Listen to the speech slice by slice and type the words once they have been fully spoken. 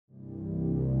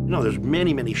there's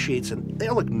many, many sheets, and they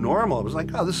all look normal. It was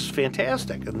like, oh, this is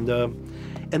fantastic. And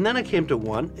then I came to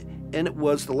one, and it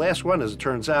was the last one, as it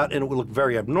turns out, and it would look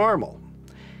very abnormal.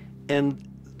 And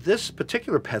this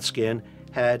particular PET scan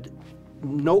had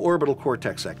no orbital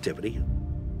cortex activity.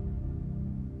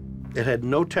 It had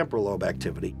no temporal lobe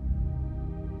activity.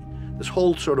 This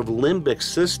whole sort of limbic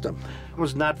system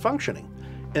was not functioning.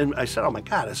 And I said, oh my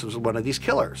God, this was one of these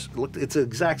killers. It's the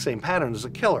exact same pattern as a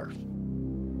killer.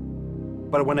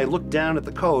 But when I looked down at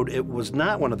the code, it was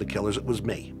not one of the killers, it was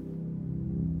me.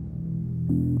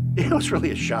 It was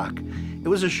really a shock. It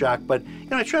was a shock, but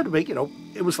I tried to make,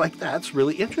 it was like, that's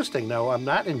really interesting. Now, I'm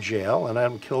not in jail, and I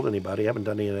haven't killed anybody, I haven't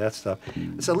done any of that stuff.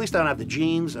 I said, at least I don't have the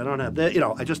genes, I don't have that,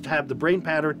 I just have the brain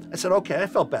pattern. I said, okay, I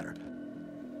felt better.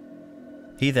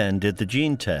 He then did the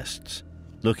gene tests,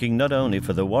 looking not only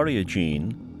for the warrior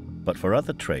gene, but for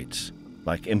other traits,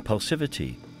 like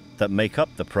impulsivity, that make up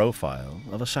the profile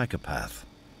of a psychopath.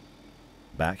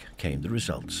 Back came the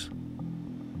results.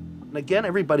 And again,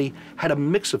 everybody had a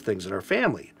mix of things in our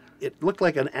family. It looked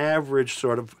like an average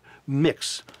sort of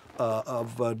mix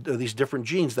of these different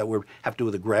genes that have to do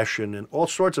with aggression and all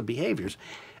sorts of behaviors.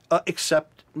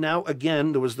 Except now,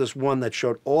 again, there was this one that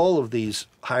showed all of these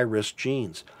high-risk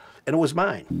genes, and it was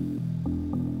mine.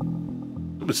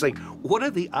 It was like, what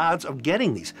are the odds of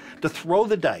getting these? To throw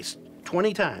the dice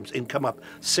 20 times and come up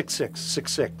 6-6,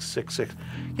 6-6,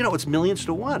 6-6. It's millions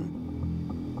to one.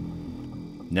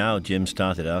 Now Jim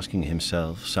started asking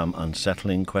himself some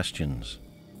unsettling questions.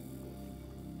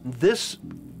 This,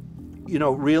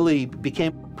 really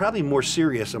became probably more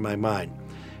serious in my mind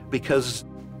because,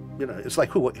 it's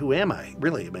like, who am I,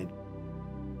 really? I mean,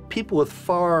 people with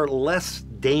far less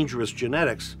dangerous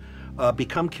genetics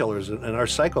become killers and are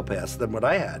psychopaths than what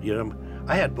I had.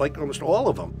 I had, like, almost all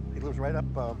of them. He lives right up...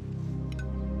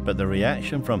 But the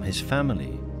reaction from his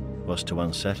family was to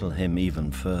unsettle him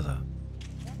even further.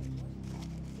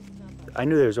 I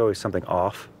knew there was always something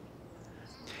off.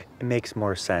 It makes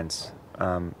more sense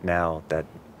now that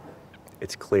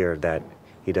it's clear that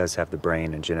he does have the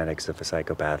brain and genetics of a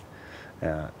psychopath.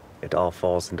 It all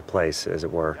falls into place, as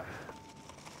it were.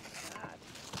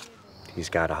 He's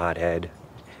got a hot head.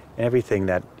 Everything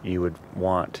that you would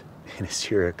want in a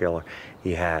serial killer,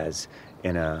 he has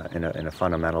in a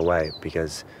fundamental way,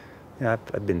 because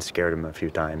I've been scared of him a few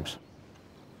times.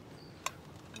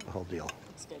 The whole deal.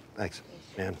 Thanks,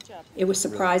 man. It was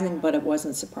surprising, but it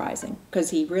wasn't surprising, because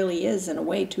he really is, in a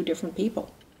way, two different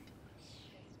people.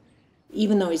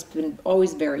 Even though he's been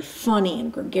always very funny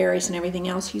and gregarious and everything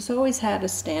else, he's always had a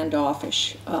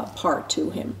standoffish part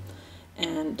to him.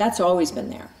 And that's always been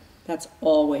there. That's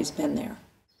always been there.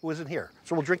 Who isn't here?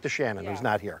 So we'll drink to Shannon, who's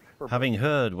not here. Having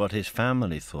heard what his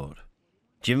family thought,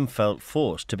 Jim felt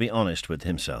forced to be honest with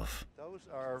himself. Those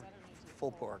are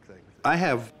full pork things. I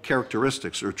have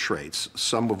characteristics or traits,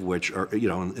 some of which are,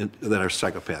 that are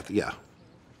psychopath, yeah.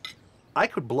 I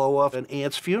could blow off an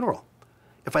aunt's funeral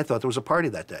if I thought there was a party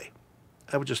that day.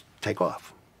 I would just take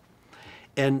off.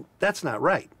 And that's not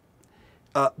right.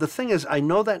 The thing is, I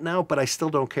know that now, but I still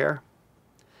don't care.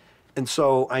 And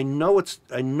so I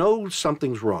know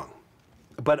something's wrong,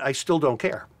 but I still don't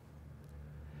care.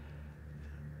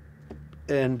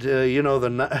 And,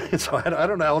 so I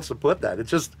don't know how else to put that.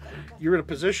 It's just, you're in a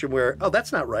position where, oh,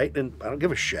 that's not right, and I don't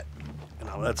give a shit.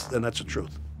 That's the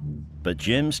truth. But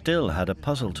Jim still had a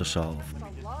puzzle to solve.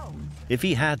 If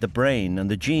he had the brain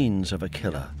and the genes of a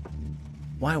killer,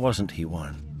 why wasn't he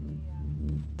one?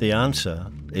 The answer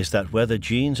is that whether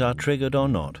genes are triggered or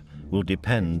not will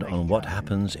depend on what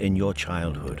happens in your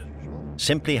childhood.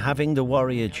 Simply having the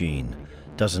warrior gene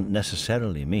doesn't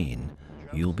necessarily mean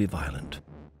you'll be violent.